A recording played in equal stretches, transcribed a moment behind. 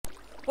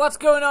What's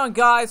going on,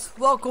 guys?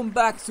 Welcome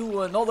back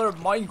to another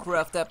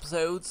Minecraft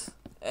episode.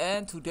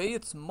 And today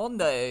it's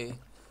Monday.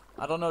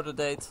 I don't know the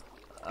date.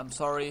 I'm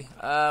sorry.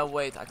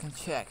 Wait, I can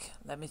check.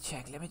 Let me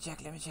check.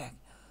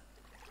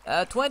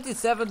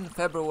 27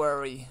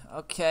 February.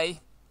 Okay.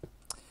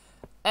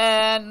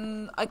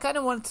 And I kind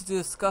of wanted to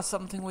discuss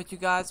something with you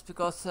guys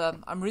because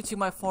I'm reaching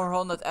my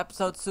 400th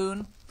episode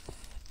soon.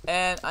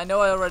 And I know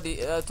I already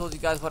told you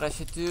guys what I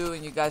should do,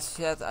 and you guys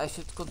said I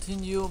should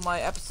continue my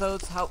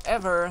episodes.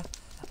 However,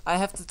 I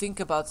have to think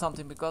about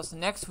something because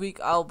next week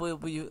I'll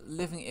be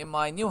living in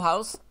my new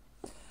house.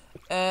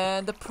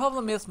 And the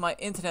problem is my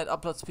internet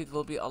upload speed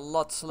will be a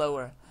lot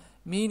slower.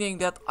 Meaning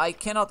that I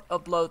cannot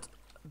upload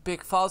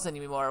big files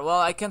anymore.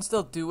 Well, I can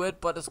still do it,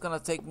 but it's gonna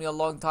take me a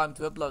long time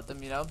to upload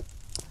them, you know.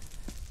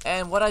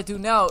 And what I do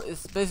now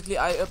is basically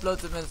I upload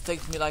them and it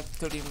takes me like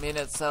 30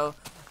 minutes. So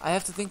I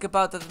have to think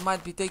about that it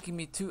might be taking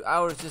me 2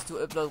 hours just to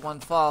upload one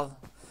file.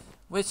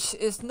 Which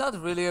is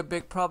not really a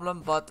big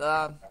problem, but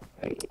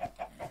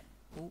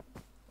ooh,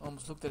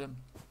 almost looked at him.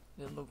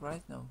 Didn't look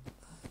right? No.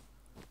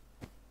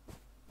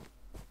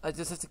 I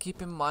just have to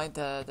keep in mind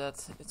that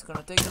it's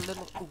gonna take a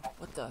little... Ooh,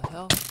 what the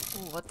hell?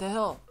 Ooh, what the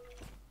hell?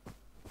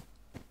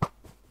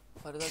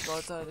 Why did I go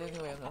outside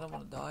anyway? I don't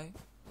want to die.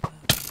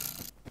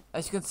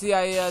 As you can see,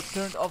 I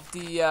turned off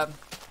the...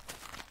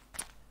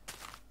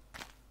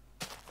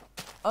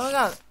 Oh my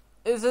god!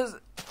 Is this...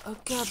 Oh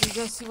god, do you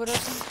guys see what I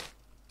see?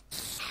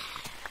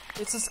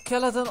 It's a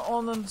skeleton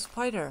on a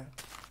spider.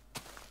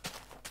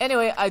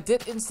 Anyway, I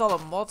did install a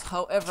mod,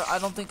 however, I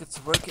don't think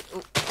it's working.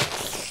 Ooh.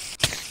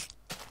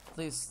 At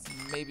least,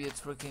 maybe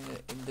it's working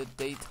in the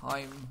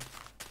daytime.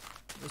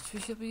 Which we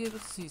should be able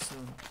to see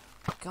soon.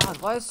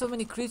 God, why are so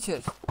many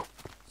creatures?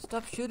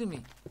 Stop shooting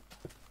me.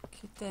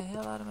 Get the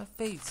hell out of my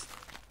face.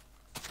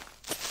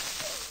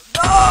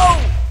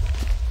 No!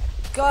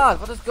 God,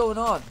 what is going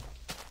on?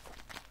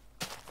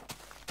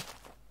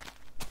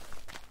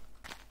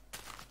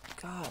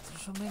 God,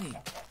 there's so many.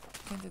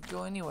 Can't it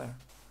go anywhere?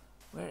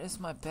 Where is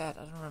my bed?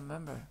 I don't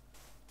remember.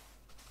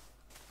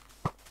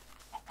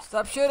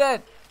 Stop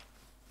shooting!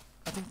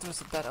 I think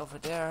there's a bed over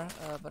there,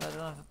 but I don't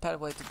have a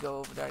pathway to go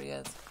over there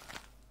yet.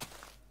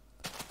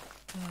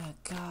 Oh,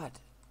 God.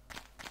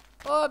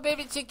 Oh,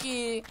 baby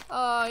chickie!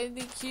 Oh, isn't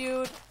he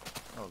cute?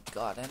 Oh,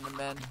 God,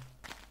 Enderman.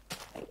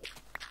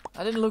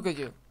 I didn't look at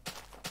you.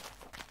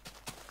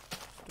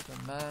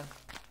 Stupid man.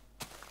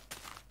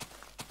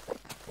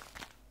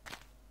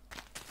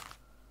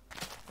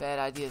 Bad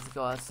idea to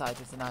go outside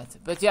at night.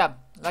 But yeah,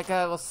 like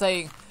I was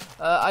saying,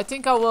 I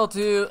think I will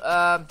do...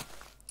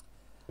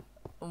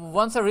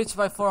 once I reach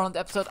my 400th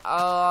episode,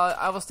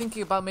 I was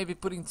thinking about maybe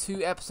putting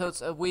 2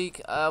 episodes a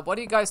week. What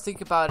do you guys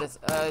think about it?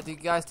 Do you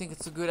guys think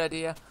it's a good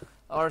idea?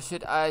 Or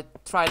should I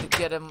try to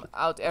get them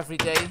out every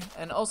day?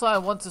 And also I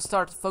want to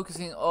start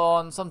focusing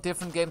on some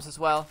different games as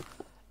well.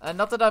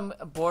 Not that I'm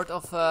bored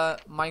of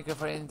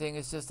Minecraft or anything,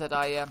 it's just that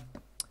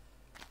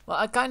well,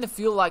 I kind of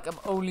feel like I'm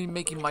only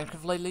making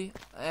Minecraft lately.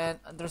 And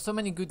there's so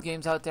many good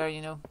games out there,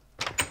 you know.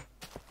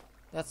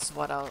 That's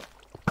what I'll...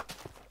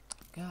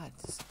 God,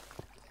 this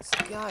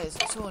guy is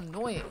so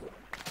annoying.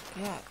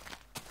 God.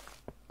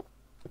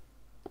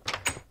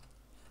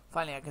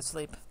 Finally, I can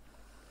sleep.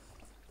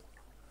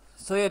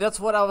 So yeah, that's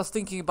what I was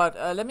thinking about.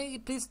 Let me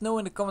please know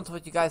in the comments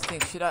what you guys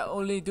think. Should I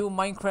only do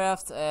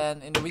Minecraft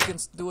and in the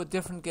weekends do a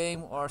different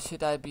game? Or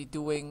should I be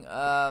doing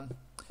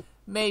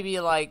maybe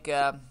like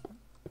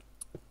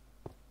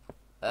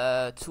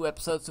 2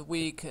 episodes a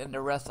week and the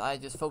rest I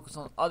just focus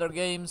on other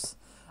games?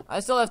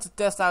 I still have to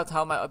test out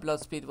how my upload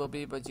speed will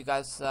be, but you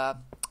guys... I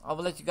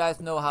will let you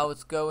guys know how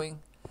it's going.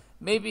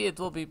 Maybe it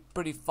will be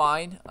pretty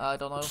fine. I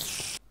don't know.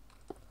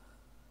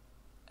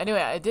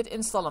 Anyway, I did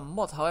install a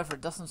mod. However,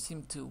 it doesn't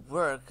seem to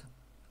work.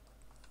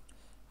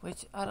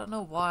 Which, I don't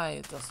know why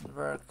it doesn't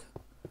work.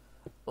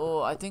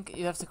 Oh, I think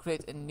you have to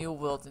create a new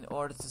world in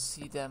order to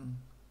see them.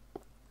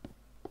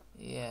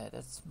 Yeah,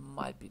 that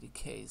might be the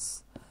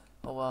case.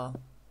 Oh well.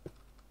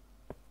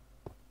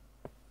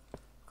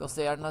 Because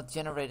they are not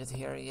generated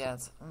here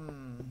yet.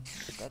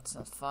 That's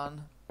not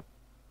fun.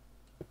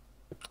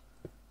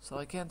 So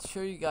I can't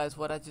show you guys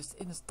what I just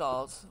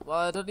installed. Well,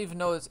 I don't even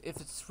know if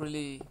it's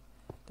really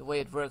the way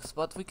it works,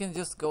 but we can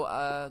just go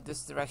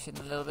this direction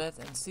a little bit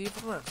and see if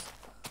it works.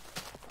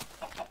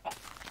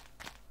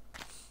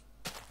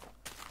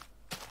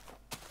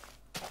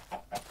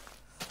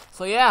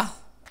 So yeah,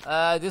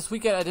 this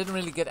weekend I didn't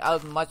really get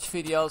out much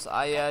videos.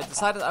 I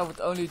decided I would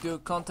only do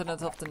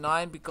Continent of the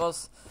 9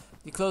 because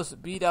the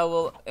closed beta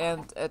will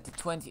end at the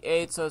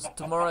 28th, so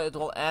tomorrow it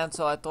will end.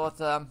 So I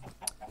thought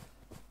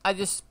I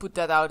just put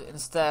that out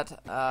instead.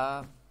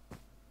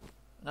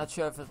 Not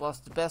sure if it was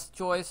the best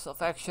choice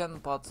of action,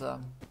 but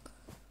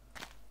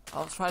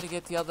I'll try to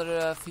get the other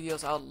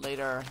videos out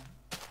later.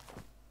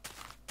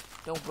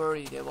 Don't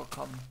worry, they will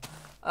come.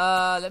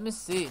 Let me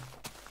see.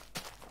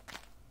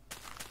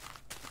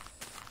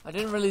 I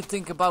didn't really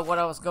think about what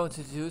I was going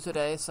to do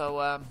today,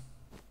 so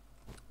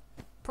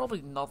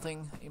probably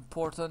nothing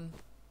important.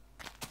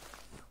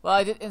 Well,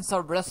 I did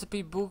install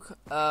recipe book,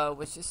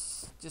 which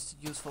is just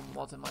a useful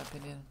mod in my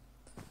opinion.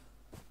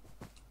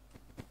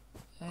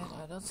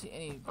 I don't see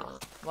any.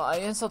 Well, I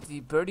installed the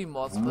birdie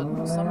mods, but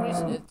for some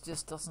reason it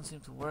just doesn't seem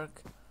to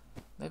work.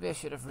 Maybe I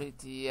should have read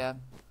the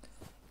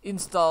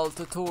install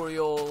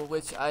tutorial,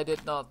 which I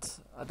did not.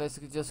 I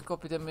basically just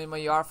copied them in my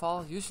YAR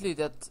file. Usually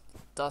that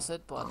does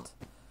it, but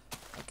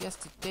I guess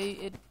today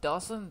it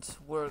doesn't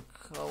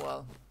work. Oh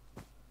well.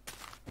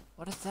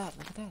 What is that?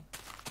 Look at that.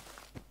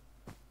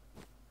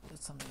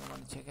 That's something I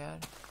want to check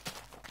out.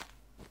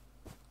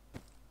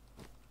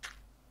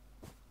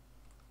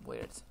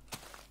 Weird.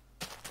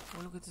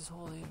 Oh, look at this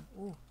hole here.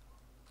 Ooh.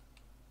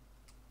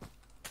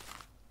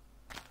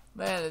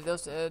 Man,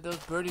 those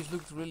birdies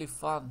looked really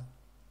fun.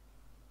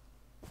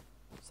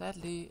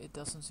 Sadly, it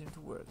doesn't seem to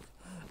work.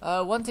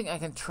 One thing I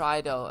can try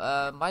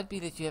though, might be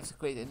that you have to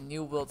create a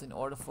new world in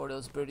order for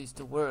those birdies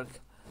to work.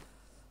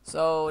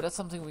 So that's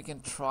something we can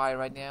try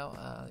right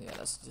now. Yeah,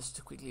 let's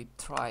just quickly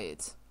try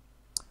it.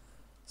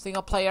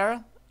 Single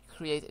player,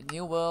 create a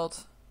new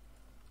world.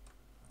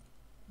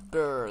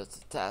 Bird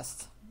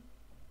test.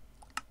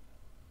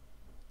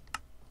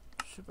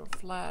 Super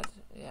flat,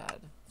 yeah,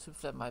 super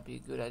flat might be a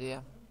good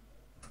idea.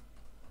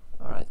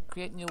 Alright,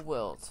 create new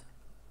world.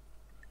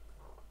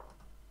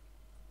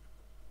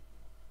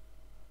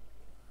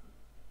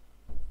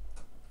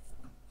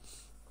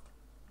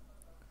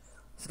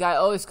 This guy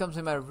always comes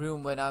in my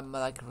room when I'm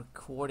like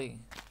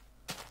recording.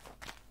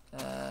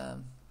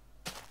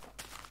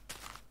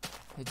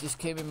 He just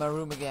came in my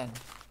room again.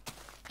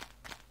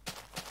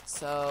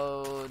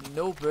 So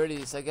no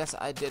birdies. I guess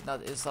I did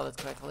not install it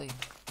correctly.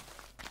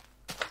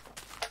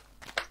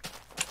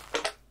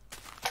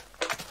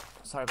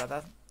 Sorry about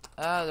that.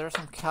 There are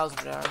some cows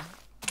over there.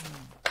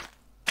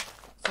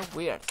 So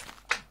weird.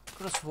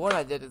 Could have sworn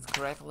I did it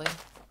correctly.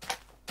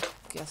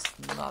 Guess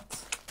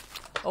not.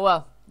 Oh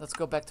well, let's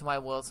go back to my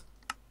world.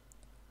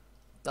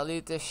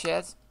 Delete this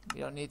shit.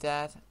 We don't need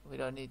that. We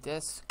don't need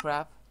this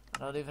crap. I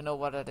don't even know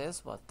what it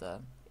is, but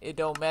it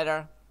don't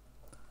matter.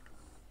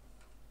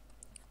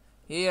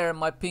 Here,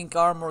 my pink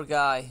armor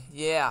guy.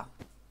 Yeah.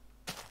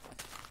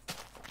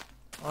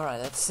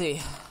 Alright, let's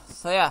see.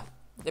 So yeah,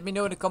 let me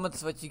know in the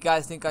comments what you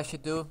guys think I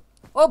should do.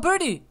 Oh,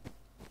 birdie!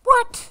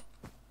 What?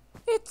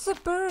 It's a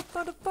bird,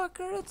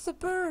 motherfucker. It's a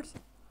bird.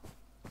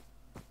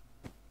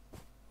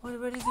 Where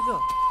did it go?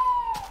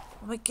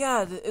 Oh my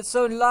god, it's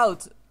so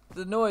loud.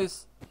 The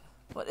noise.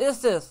 What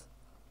is this?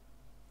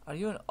 Are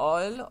you an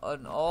oil?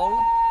 An owl?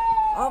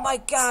 Oh my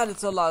god, it's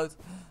so loud.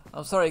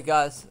 I'm sorry,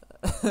 guys.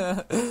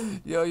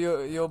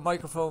 your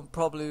microphone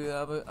probably,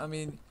 I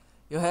mean,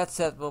 your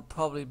headset will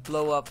probably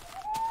blow up.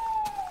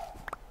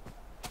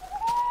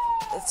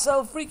 It's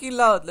so freaking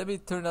loud. Let me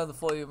turn down the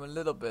volume a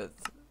little bit.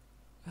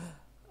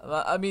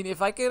 I mean,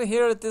 if I can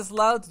hear it this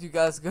loud, you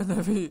guys are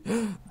gonna be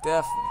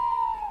deaf.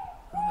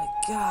 Oh my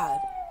god.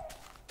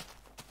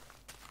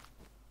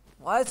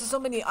 Why is there so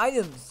many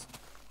items?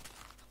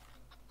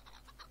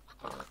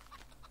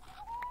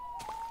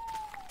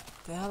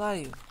 The hell are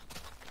you?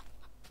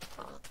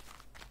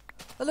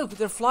 Oh look,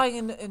 they're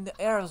flying in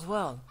the air as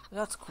well.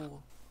 That's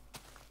cool.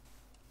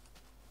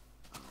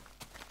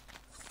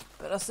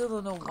 But I still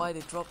don't know why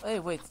they dropped. Hey,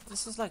 wait,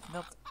 this is like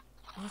not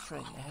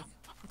illustrating egg.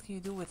 What can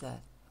you do with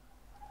that?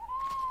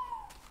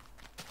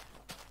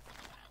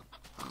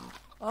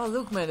 Oh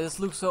look, man, this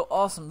looks so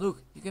awesome.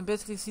 Look, you can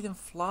basically see them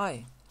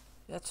fly.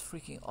 That's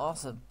freaking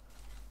awesome.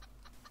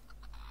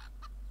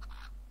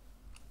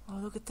 Oh,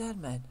 look at that,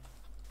 man.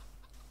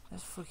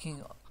 That's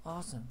freaking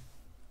awesome.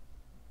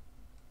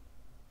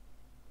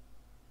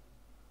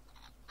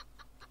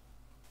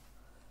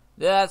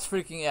 That's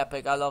freaking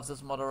epic. I love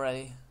this mod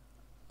already.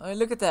 I mean,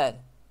 look at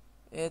that.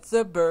 It's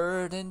a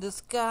bird in the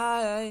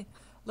sky.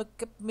 Look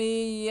at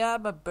me,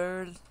 I'm a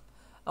bird.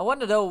 I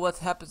wonder though what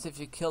happens if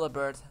you kill a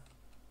bird.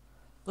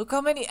 Look how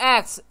many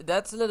eggs.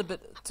 That's a little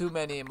bit too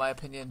many in my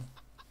opinion.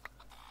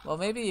 Well,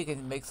 maybe you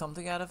can make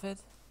something out of it.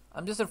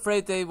 I'm just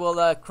afraid they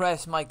will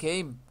crash my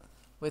game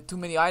with too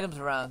many items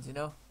around, you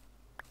know.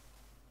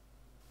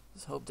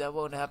 Just hope that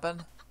won't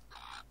happen.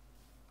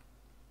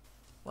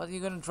 What are you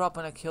gonna drop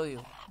when I kill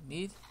you?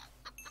 Meat?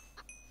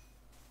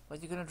 What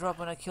are you gonna drop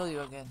when I kill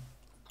you again?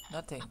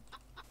 Nothing.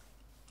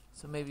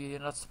 So maybe you're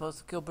not supposed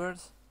to kill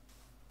birds?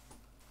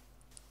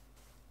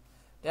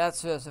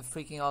 That's just a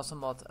freaking awesome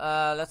mod.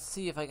 Let's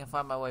see if I can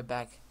find my way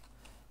back.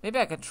 Maybe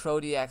I can throw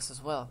the axe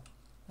as well.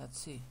 Let's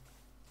see.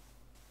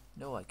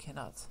 No, I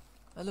cannot.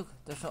 Oh, look,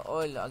 there's an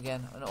oil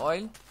again. An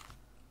oil?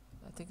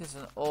 I think it's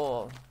an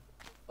oil.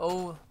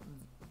 O-W-E-N-L.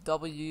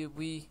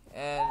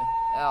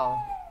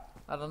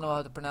 I don't know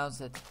how to pronounce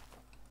it.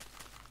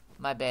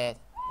 My bad.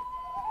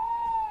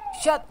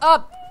 Shut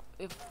up!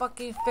 Your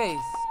fucking face.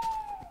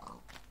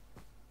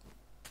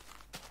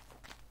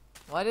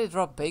 Why did they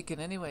drop bacon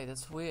anyway?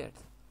 That's weird.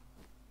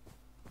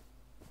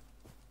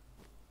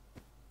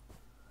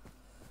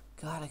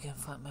 God, I can't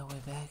find my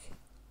way back.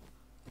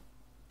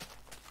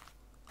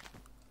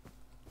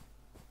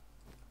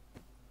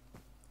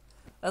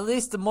 At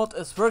least the mod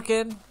is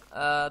working.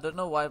 I don't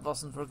know why it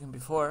wasn't working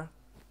before.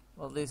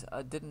 Well, at least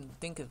I didn't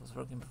think it was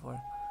working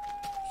before.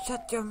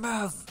 Shut your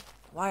mouth!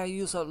 Why are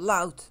you so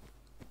loud?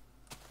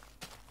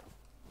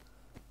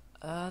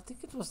 I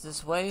think it was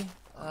this way.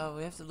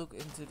 We have to look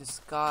into the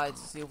sky to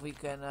see if we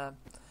can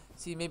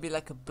see maybe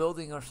like a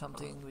building or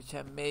something which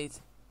I made.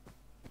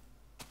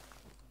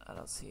 I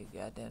don't see a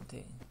goddamn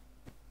thing.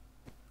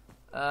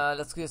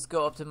 Let's just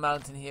go up the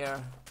mountain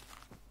here.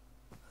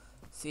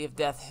 See if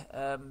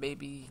that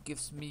maybe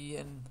gives me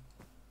a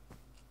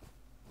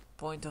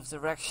point of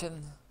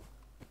direction.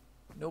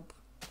 Nope.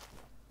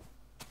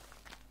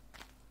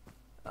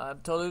 I'm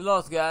totally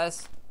lost,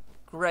 guys.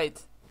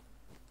 Great.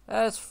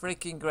 That's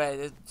freaking great.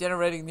 It's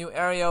generating new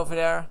area over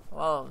there.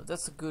 Wow,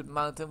 that's a good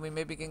mountain. We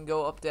maybe can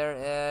go up there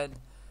and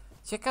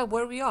check out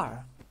where we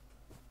are.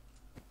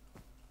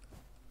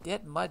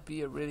 That might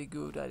be a really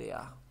good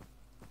idea.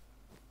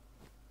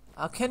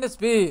 How can this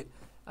be?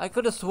 I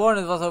could have sworn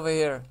it was over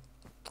here.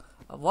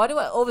 Why do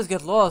I always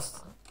get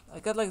lost?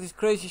 I got like this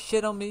crazy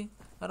shit on me.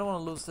 I don't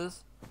want to lose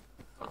this.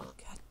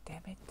 God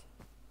damn it.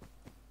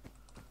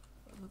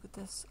 Look at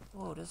this.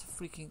 Whoa, there's a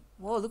freaking...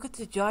 Whoa, look at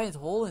the giant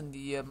hole in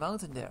the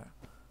mountain there.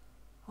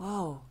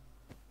 Whoa.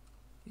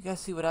 You guys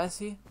see what I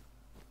see?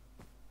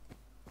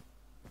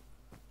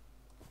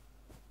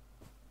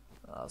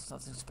 Oh, it's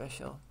nothing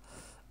special.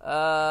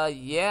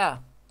 Yeah.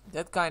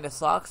 That kinda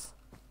sucks.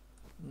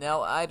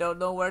 Now I don't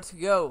know where to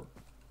go.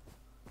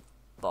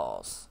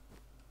 Balls.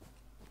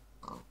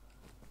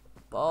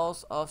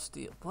 Balls of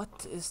steel.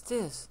 What is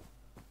this?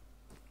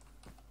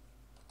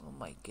 Oh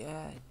my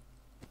god.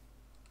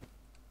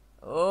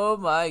 Oh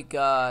my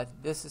god.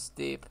 This is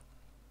deep.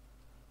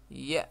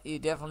 Yeah, you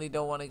definitely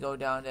don't want to go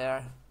down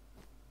there.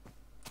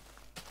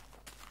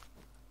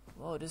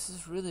 Whoa, this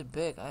is really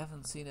big. I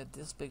haven't seen it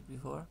this big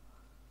before.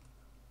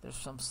 There's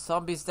some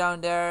zombies down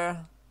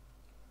there.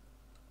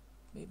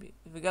 Maybe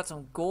if we got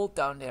some gold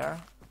down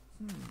there.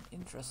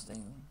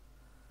 Interesting.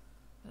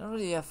 I don't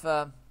really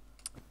have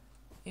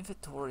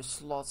inventory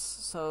slots,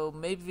 so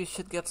maybe we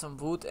should get some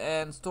wood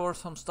and store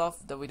some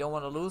stuff that we don't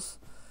want to lose.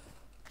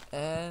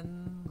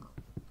 And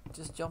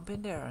just jump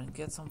in there and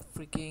get some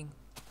freaking...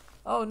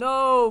 Oh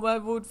no, my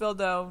wood fell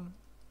down.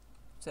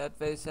 Sad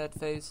face, sad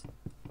face.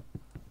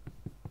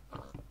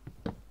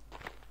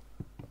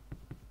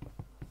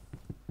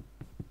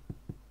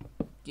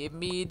 Give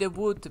me the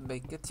wood to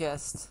make a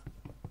chest.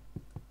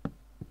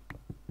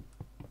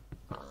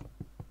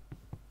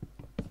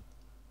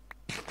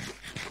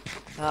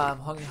 I'm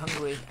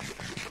hungry.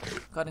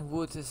 Cutting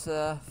wood is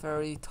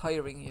very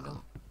tiring, you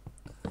know.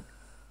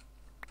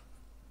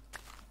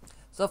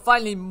 So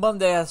finally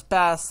Monday has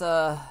passed.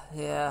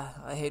 Yeah,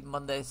 I hate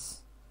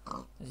Mondays.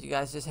 You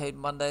guys just hate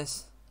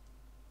Mondays.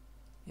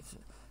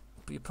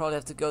 You probably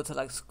have to go to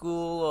like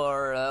school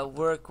or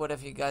work,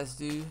 whatever you guys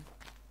do.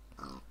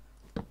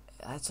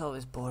 That's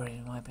always boring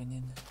in my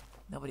opinion.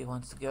 Nobody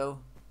wants to go.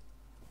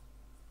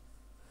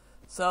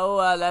 So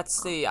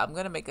let's see. I'm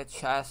gonna make a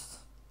chest.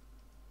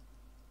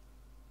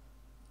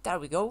 There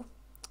we go.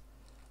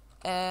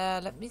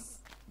 Let me...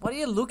 What are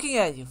you looking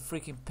at, you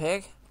freaking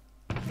pig?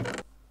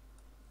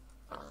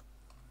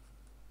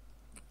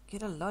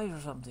 Get a light or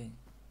something.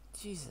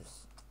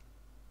 Jesus.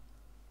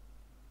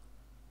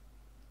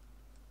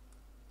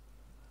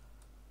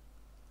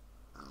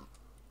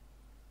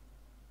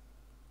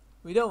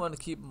 We don't want to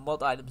keep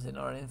mod items in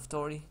our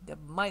inventory. That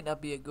might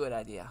not be a good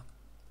idea.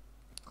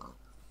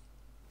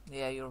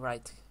 Yeah, you're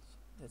right.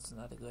 That's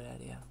not a good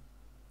idea.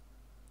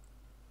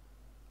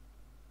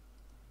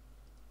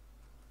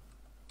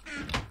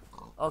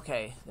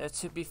 Okay, that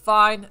should be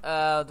fine.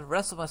 The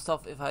rest of my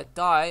stuff, if I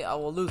die, I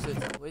will lose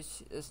it,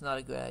 which is not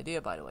a good idea,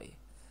 by the way.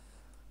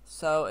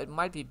 So it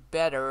might be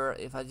better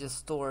if I just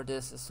store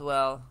this as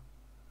well.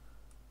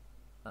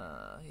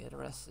 Yeah, the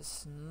rest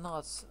is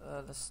not.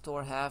 Let's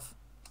store half.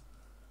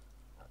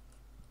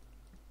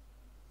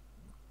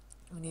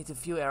 We need a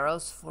few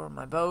arrows for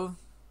my bow.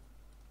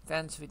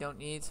 Fence we don't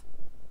need.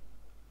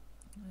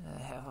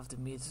 Half of the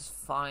meat is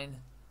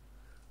fine.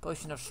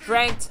 Potion of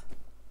strength.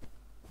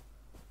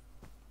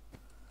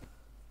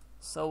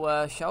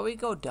 So shall we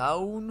go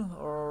down,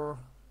 or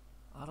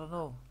I don't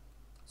know.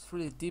 It's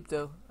really deep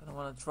though. I don't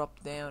want to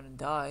drop down and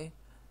die.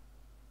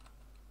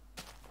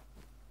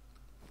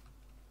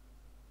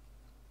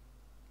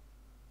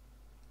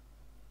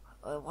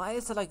 Why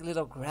is there like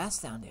little grass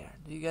down there?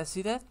 Do you guys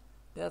see that?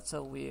 That's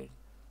so weird.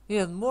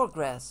 Here's more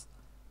grass.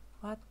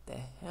 What the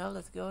hell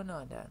is going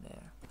on down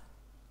there?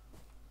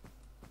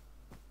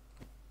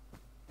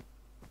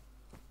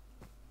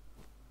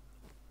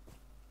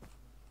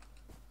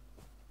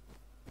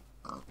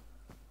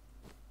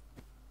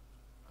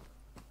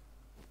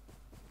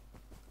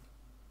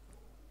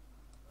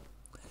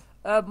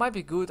 Might be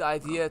a good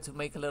idea to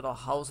make a little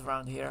house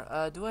around here.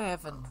 Do I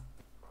have an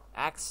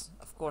axe?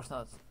 Of course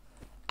not.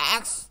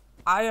 Axe!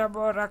 I am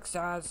an axe.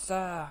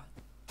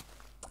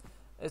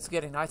 It's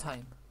getting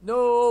nighttime.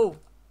 No!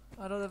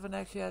 I don't have an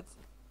axe yet.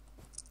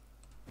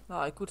 No,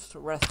 I could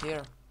rest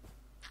here.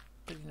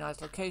 Pretty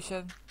nice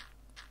location.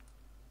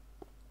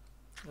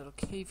 Little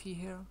cavey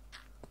here.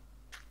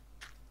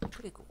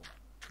 Pretty cool.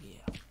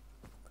 Yeah.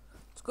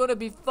 It's gonna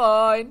be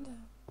fine.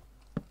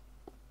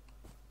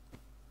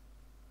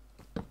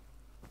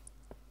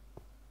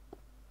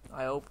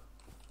 I hope.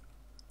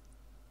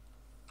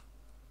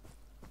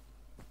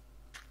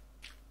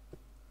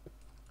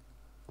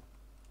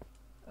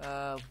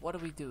 what do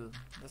we do?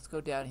 Let's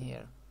go down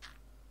here.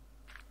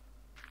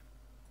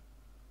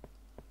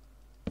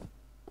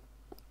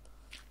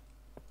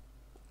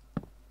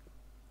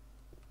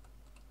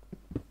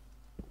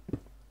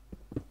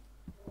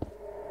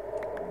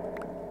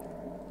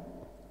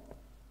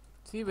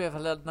 See, we have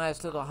a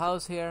nice little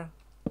house here.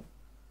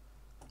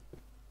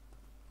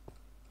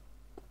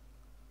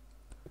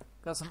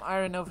 Got some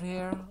iron over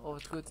here,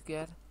 always good to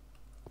get.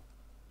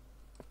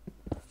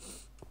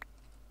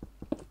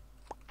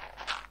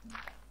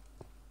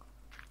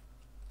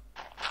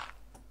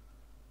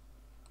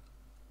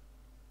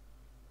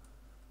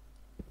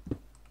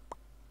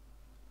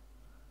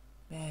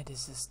 Man,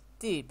 this is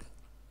deep.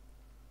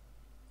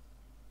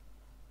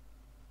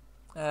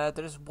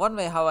 There's one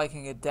way how I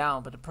can get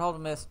down, but the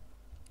problem is,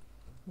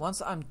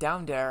 once I'm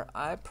down there,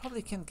 I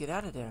probably can't get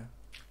out of there.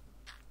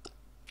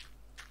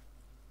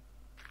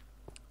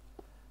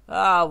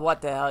 Ah,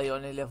 what the hell, you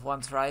only live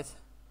once, right?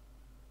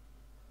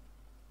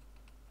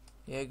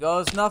 Here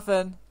goes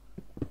nothing.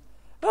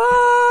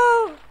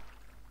 Ah!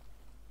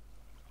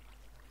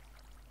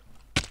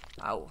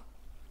 Ow.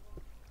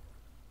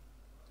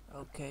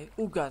 Okay.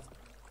 Oh god.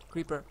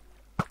 Creeper.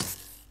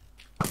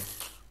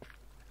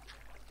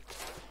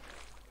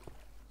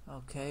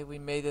 Okay, we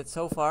made it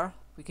so far.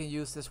 We can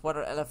use this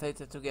water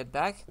elevator to get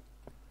back.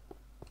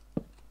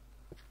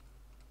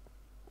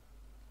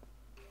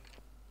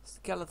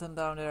 Skeleton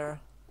down there.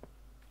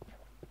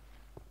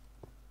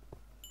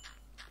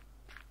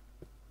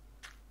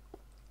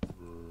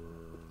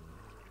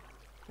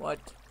 What?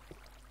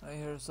 I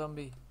hear a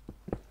zombie.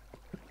 I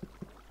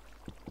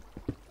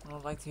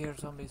don't like to hear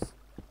zombies.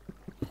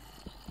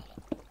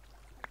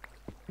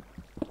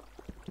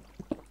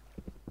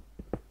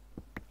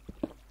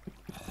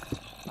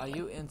 Are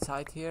you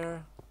inside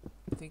here?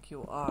 I think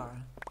you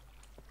are.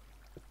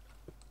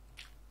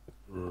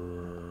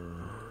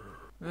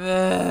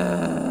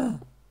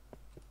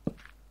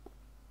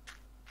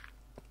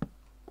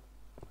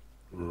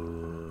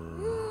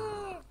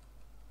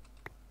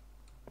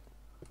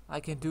 I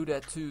can do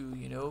that too,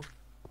 you know.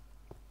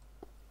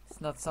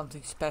 It's not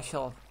something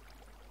special.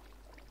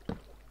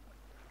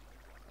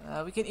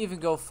 We can even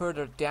go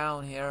further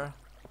down here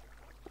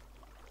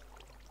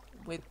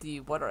with the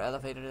water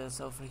elevator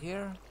that's over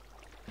here.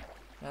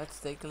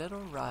 Let's take a little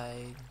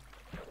ride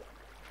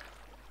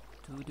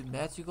to the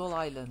magical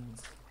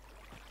island,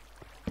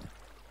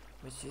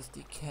 which is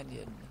the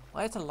canyon.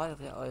 Why is the light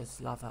over there? Oh, it's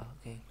lava.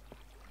 Okay.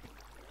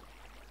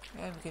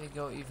 And we're gonna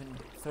go even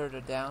further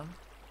down.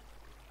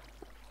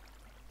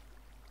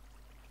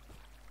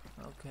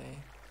 Okay.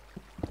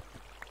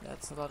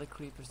 That's a lot of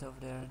creepers over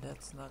there.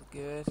 That's not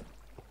good.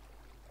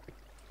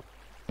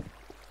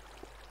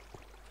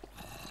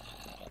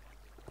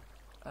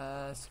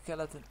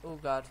 Skeleton. Oh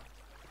god.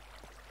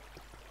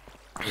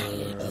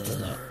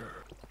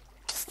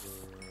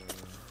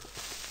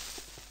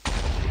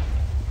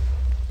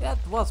 That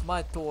was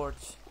my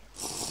torch.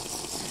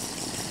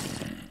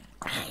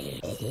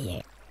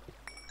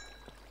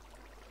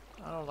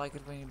 I don't like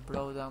it when you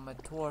blow down my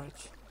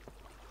torch.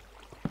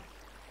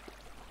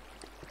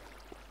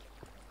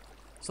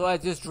 So I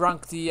just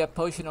drank the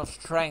potion of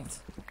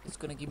strength. It's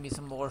gonna give me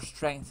some more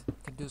strength.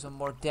 Can do some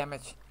more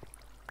damage.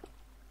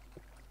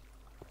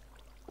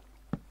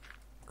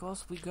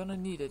 Because we're gonna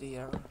need it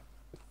here.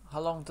 How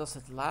long does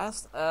it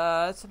last?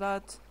 It's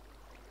about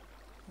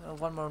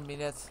 1 more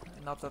minute.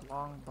 Not that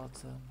long,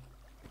 but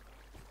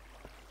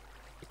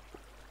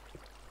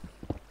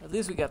at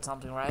least we got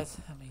something, right?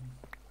 I mean,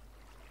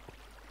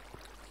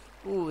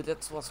 ooh,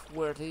 that was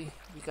worthy.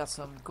 We got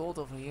some gold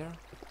over here.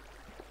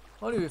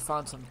 Only we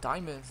found some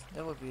diamonds.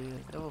 That would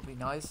be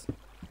nice.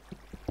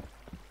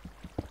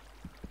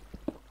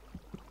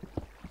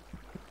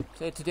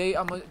 So today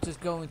I'm just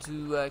going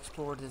to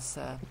explore this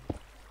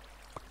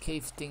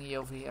cave thingy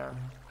over here.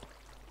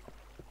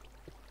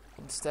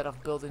 Instead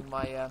of building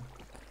my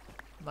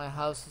my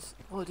houses.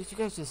 Oh, did you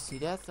guys just see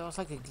that? There was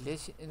like a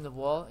glitch in the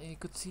wall, and you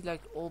could see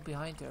like all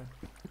behind her.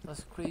 There's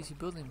a crazy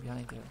building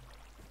behind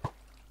her.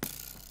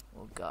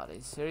 Oh god, are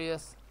you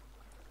serious?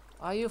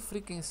 Are you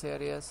freaking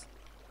serious?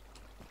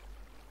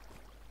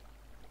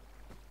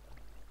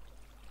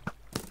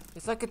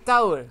 It's like a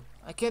tower.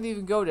 I can't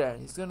even go there.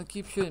 He's gonna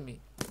keep shooting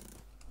me.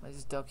 I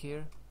just duck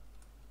here.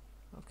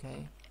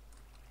 Okay.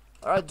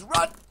 Alright,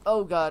 run!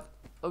 Oh god.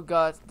 Oh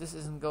god, this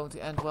isn't going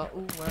to end well.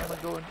 Ooh, where am I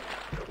going?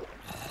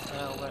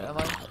 Where am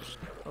I?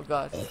 Oh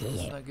god, this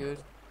is not good.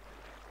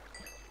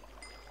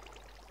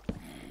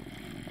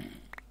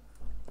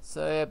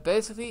 So yeah,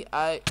 basically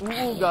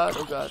oh god,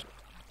 oh god.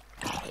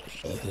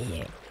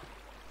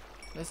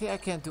 Basically I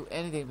can't do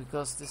anything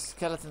because this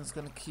skeleton's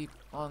gonna keep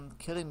on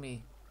killing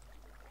me.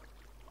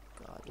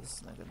 God, this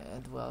is not gonna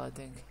end well, I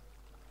think.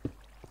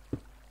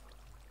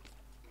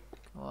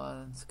 Come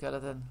on,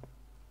 skeleton.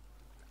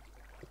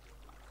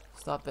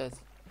 Stop it.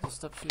 Just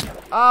stop shooting.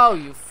 Oh,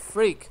 you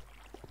freak!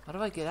 How do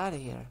I get out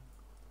of here?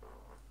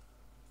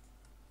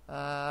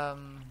 I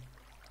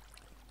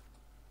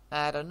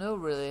don't know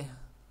really.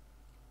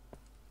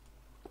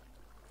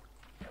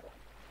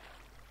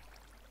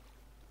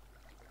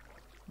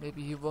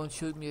 Maybe he won't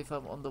shoot me if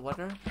I'm on the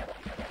water.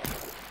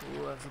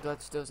 Ooh, I have to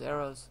dodge those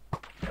arrows.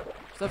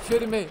 Stop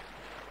shooting me!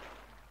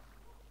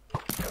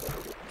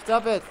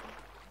 Stop it!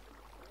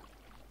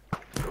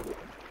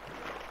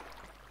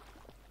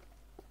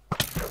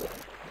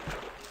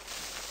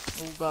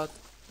 Oh god,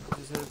 I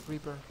just heard a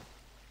creeper.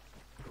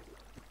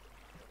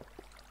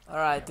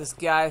 Alright, this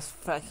guy is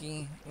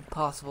fucking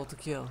impossible to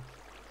kill.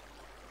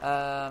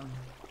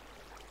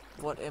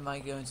 What am I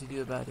going to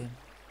do about him?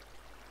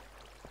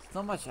 There's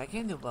not much I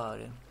can do about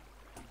him.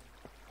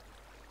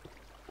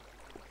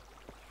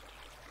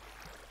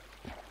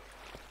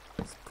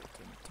 Let's put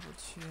a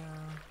torch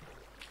here.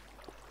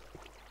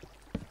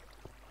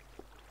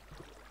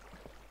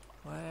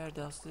 Where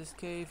does this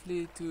cave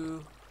lead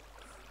to?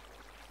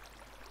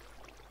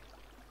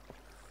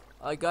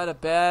 I got a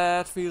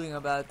bad feeling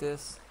about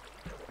this.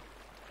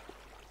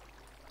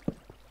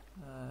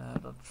 I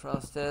don't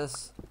trust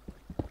this.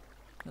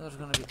 There's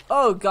gonna be.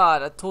 Oh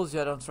god, I told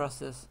you I don't trust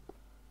this.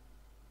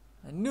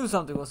 I knew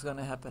something was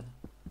gonna happen.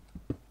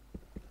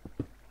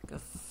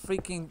 Got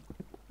freaking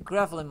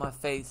gravel in my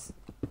face.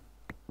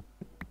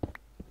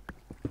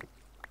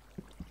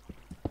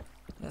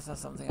 That's not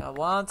something I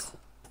want.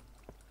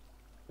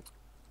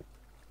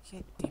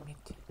 God damn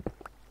it.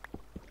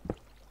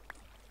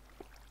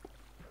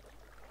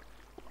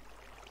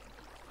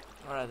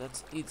 Alright,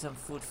 let's eat some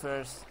food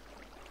first.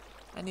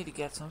 I need to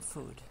get some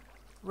food.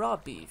 Raw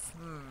beef.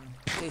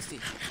 Tasty.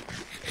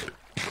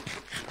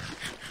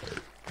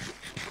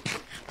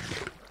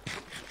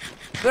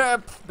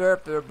 Burp,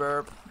 burp, burp,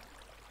 burp.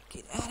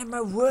 Get out of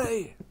my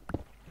way.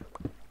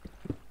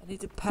 I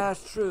need to pass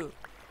through.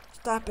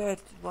 Stop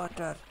it,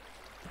 water.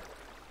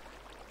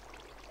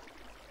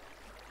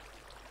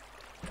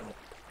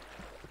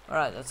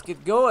 Alright, let's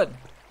get going.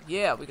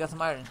 Yeah, we got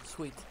some iron.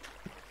 Sweet.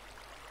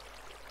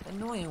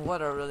 Annoying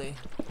water, really.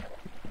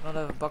 I don't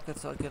have a bucket,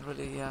 so I can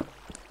really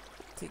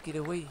take it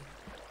away.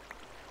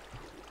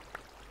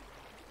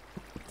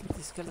 I think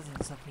the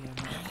skeleton's up here, man.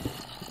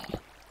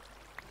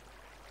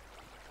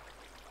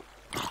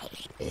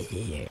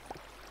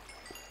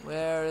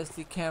 Where is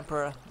the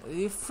camper?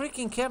 The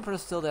freaking camper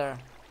is still there.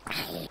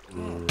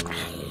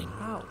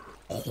 Ow.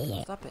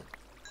 Stop it.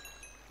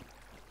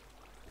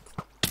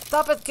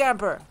 Stop it,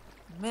 camper!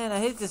 Man, I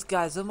hate this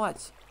guy so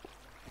much.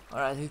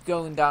 Alright, he's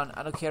going down.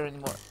 I don't care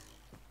anymore.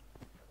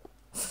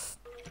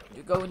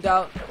 You're going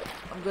down.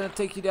 I'm gonna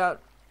take you down.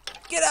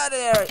 Get out of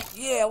there!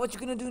 Yeah, what you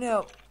gonna do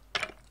now?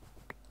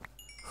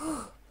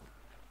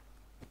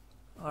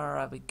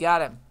 Alright, we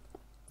got him.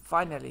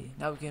 Finally.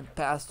 Now we can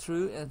pass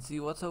through and see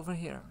what's over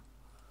here.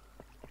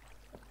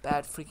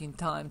 Bad freaking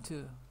time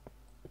too.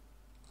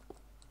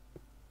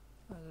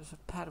 Oh, there's a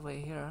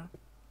pathway here.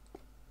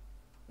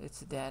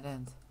 It's a dead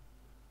end.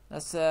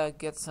 Let's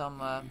get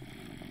some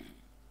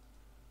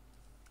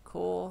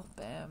coal.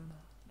 Bam.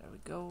 There we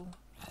go.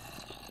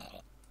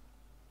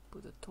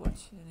 Put a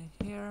torch in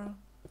here.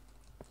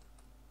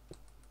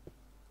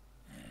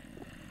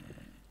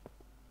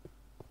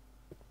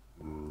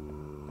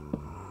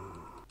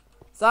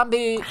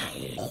 Zombie!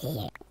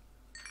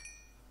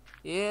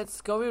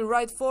 It's going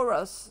right for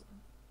us.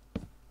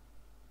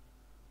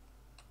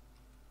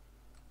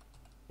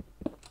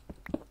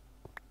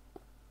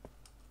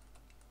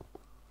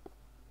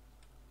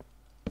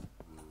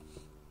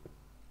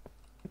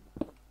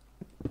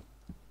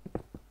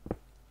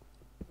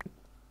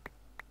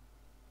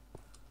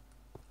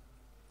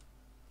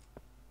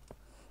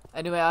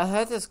 Anyway, I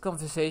had this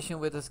conversation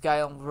with this guy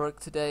on work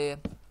today.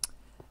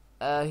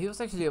 He was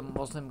actually a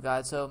Muslim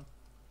guy, so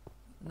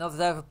not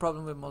that I have a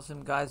problem with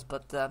Muslim guys,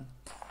 but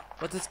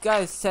what this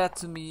guy said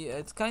to me,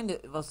 it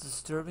was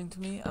disturbing to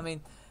me. I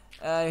mean,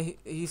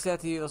 he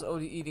said he was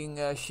only eating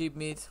sheep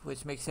meat,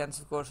 which makes sense,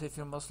 of course, if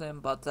you're Muslim.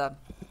 But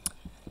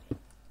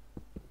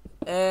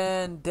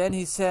and then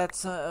he said,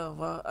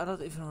 well, I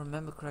don't even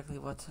remember correctly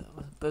what,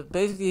 but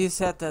basically he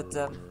said that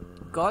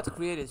God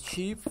created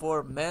sheep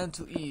for man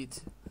to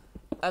eat.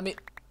 I mean,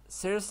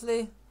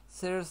 seriously,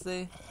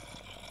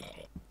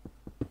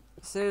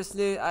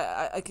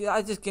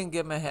 I just can't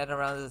get my head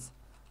around it.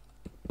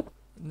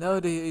 No,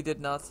 he did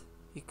not.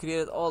 He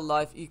created all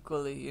life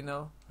equally, you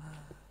know.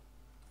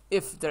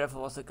 If there ever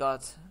was a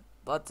God.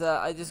 But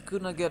I just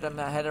could not get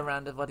my head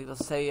around it, what he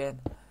was saying.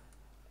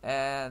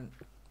 And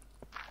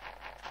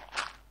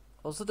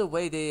also the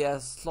way they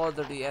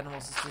slaughter the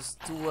animals is just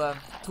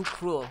too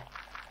cruel.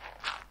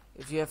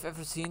 If you have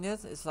ever seen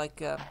it, it's like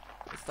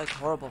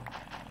horrible.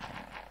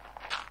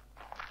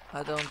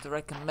 I don't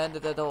recommend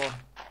it at all. I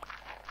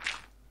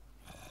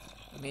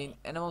mean,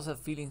 animals have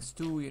feelings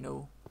too, you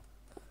know.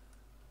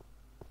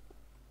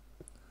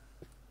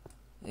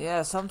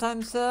 Yeah,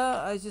 sometimes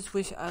I just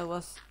wish I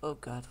was... Oh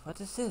god, what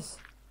is this?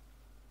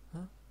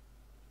 Huh?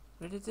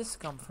 Where did this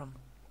come from?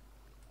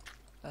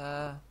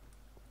 Oh,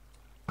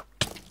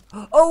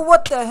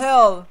 what the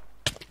hell?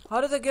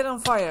 How did I get on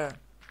fire?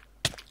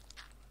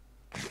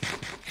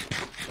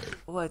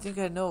 Oh, I think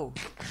I know.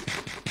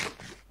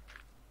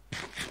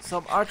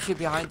 Some archer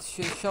behind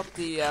shot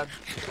the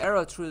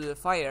arrow through the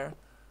fire,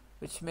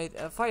 which made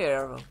a fire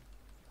arrow.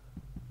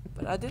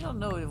 But I did not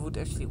know it would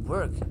actually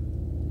work.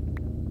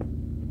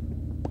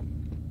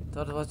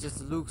 Thought it was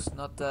just looks,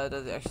 not that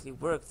it actually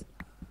worked.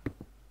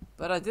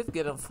 But I did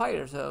get on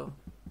fire, so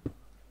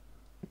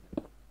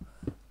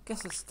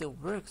guess it still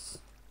works.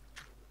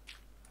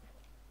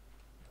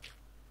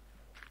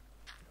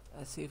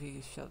 Let's see if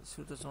he can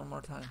shoot us one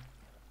more time.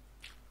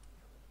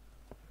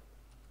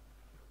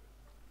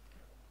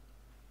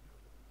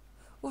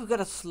 Oh, we got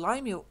a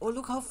slimy. Oh,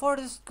 look how far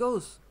this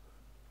goes.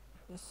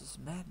 This is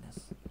madness.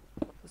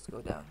 Let's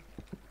go down.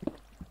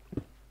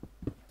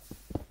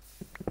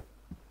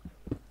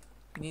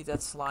 We need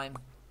that slime.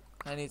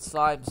 I need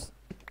slimes.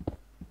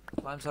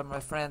 Slimes are my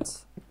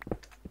friends.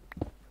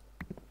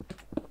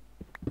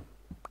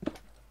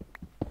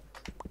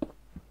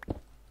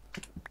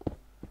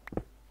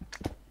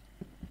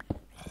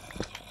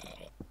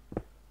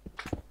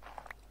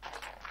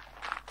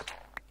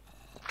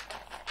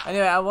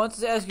 Anyway, I wanted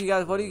to ask you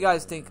guys, what do you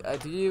guys think?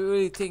 Do you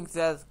really think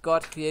that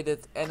God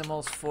created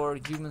animals for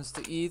humans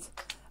to eat?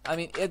 I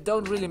mean, it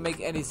don't really make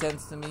any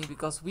sense to me,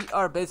 because we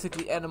are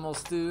basically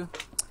animals too.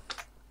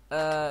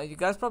 You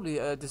guys probably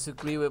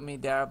disagree with me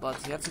there,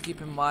 but you have to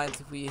keep in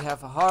mind we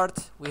have a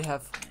heart, we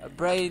have a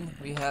brain,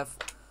 we have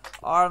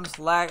arms,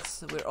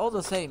 legs, we're all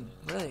the same,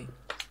 really.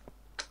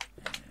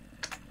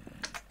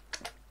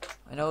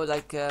 I know,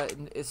 like,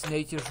 it's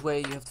nature's way,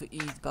 you have to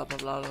eat, blah blah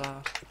blah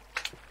blah.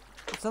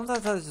 But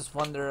sometimes I just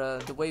wonder,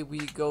 the way we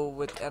go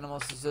with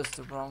animals is just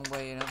the wrong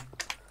way, you know.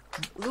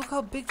 Look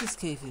how big this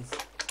cave is.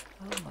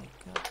 Oh my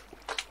god.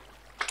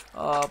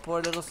 Oh,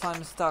 poor little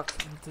slime is stuck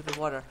into the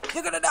water.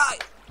 You're gonna die!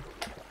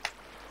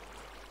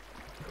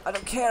 I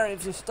don't care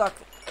if you're stuck.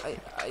 I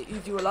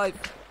eat you alive.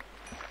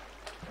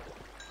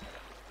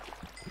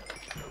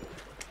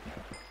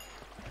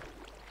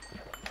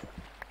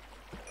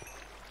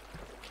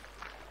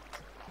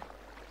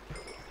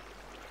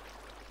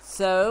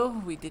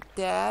 So we did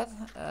that.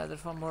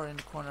 There's one more in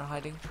the corner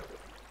hiding.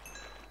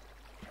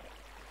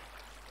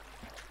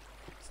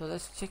 So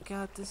let's check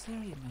out this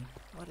area, man.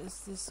 What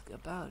is this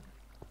about?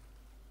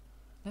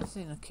 Never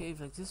seen a cave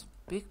like this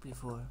big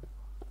before.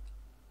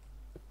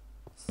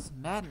 This is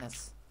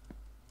madness.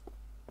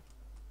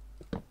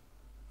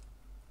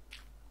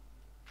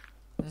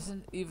 There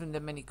isn't even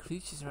that many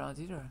creatures around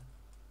either.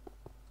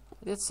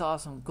 I did saw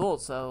some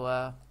gold,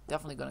 so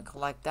definitely gonna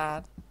collect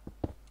that.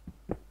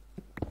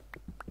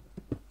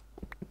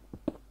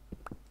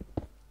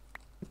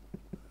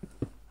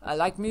 I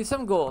like me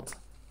some gold.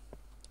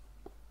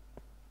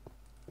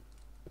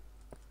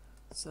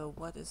 So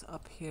what is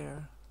up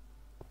here?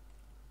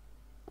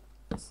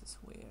 This is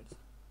weird.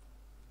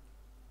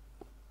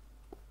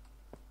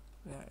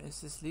 Where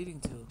is this leading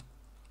to?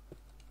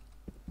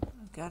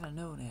 I gotta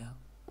know now.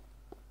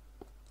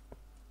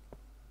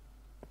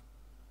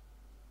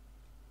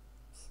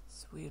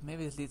 It's weird.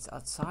 Maybe it leads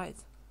outside.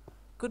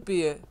 Could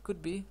be,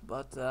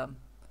 but I'm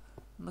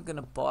not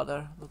gonna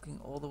bother looking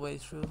all the way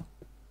through.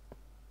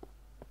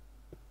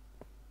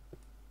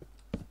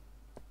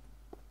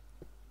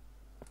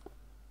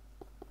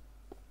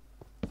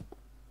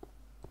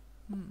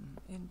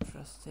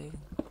 Interesting.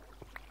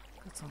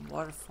 Got some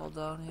waterfall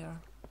down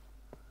here.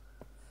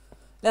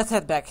 Let's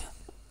head back.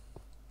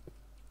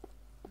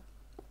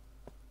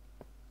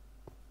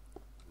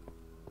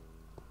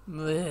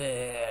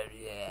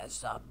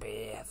 Yes, don't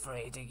be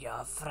afraid of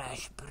your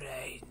fresh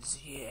brains,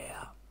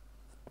 yeah.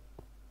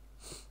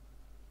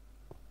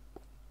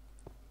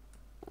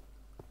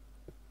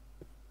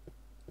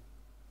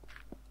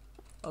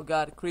 Oh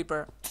god,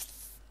 creeper.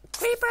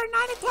 Creeper,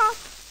 9 o'clock!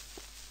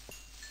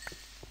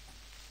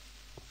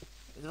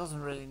 It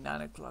wasn't really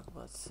 9 o'clock,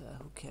 but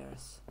who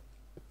cares?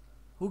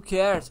 Who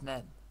cares,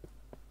 man?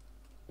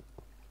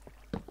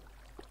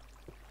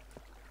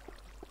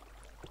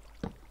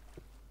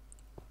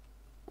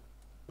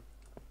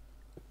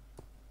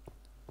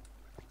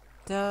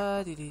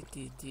 Da dee dee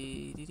dee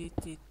dee dee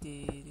dee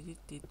dee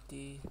dee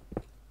dee.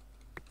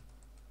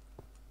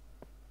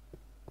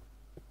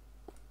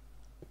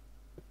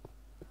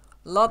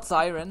 Lots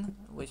iron,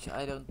 which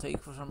I don't take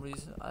for some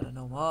reason. I don't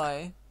know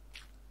why.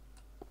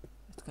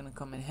 It's gonna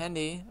come in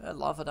handy.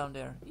 Lava down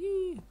there.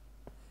 Eee.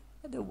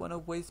 I don't wanna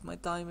waste my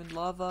time in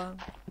lava.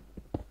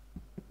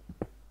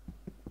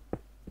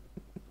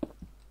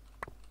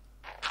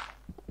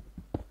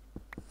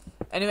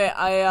 Anyway,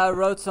 I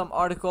wrote some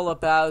article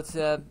about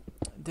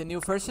the new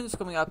version is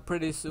coming out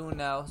pretty soon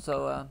now,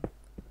 so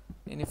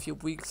in a few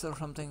weeks or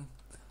something.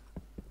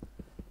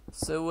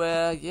 So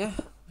yeah,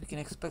 we can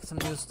expect some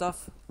new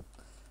stuff.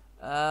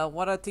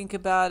 What I think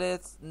about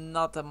it,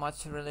 not that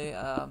much really.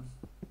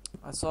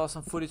 I saw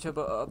some footage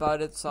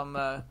about it,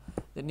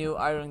 the new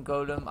Iron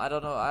Golem. I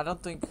don't know, I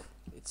don't think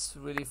it's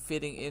really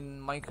fitting in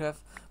Minecraft.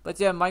 But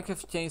yeah,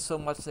 Minecraft changed so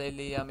much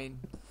lately. I mean,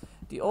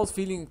 the old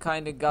feeling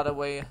kinda got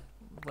away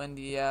when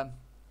the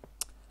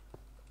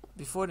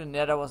before the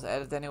Nether was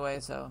added anyway,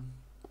 so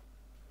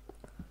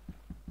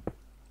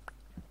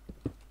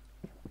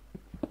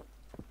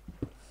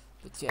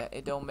but yeah,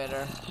 it don't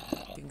matter.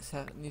 Things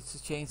needs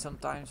to change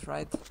sometimes,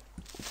 right?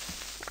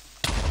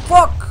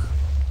 Fuck!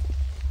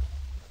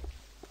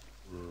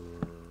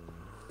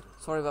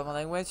 Sorry about my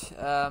language.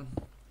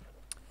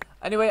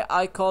 Anyway,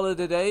 I call it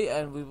a day,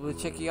 and we will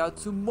check you out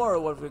tomorrow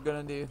what we're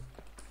gonna do.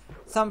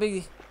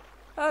 Zombie,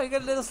 oh, you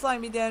got a little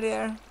slimy down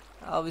there.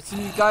 I'll be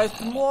seeing you guys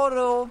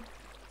tomorrow.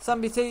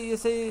 Zombie,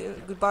 say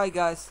goodbye,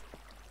 guys.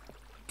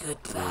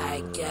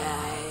 Goodbye,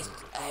 guys.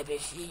 I will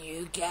see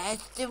you guys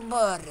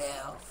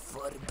tomorrow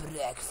for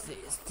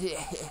breakfast.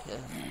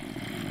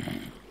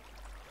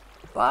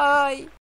 Bye.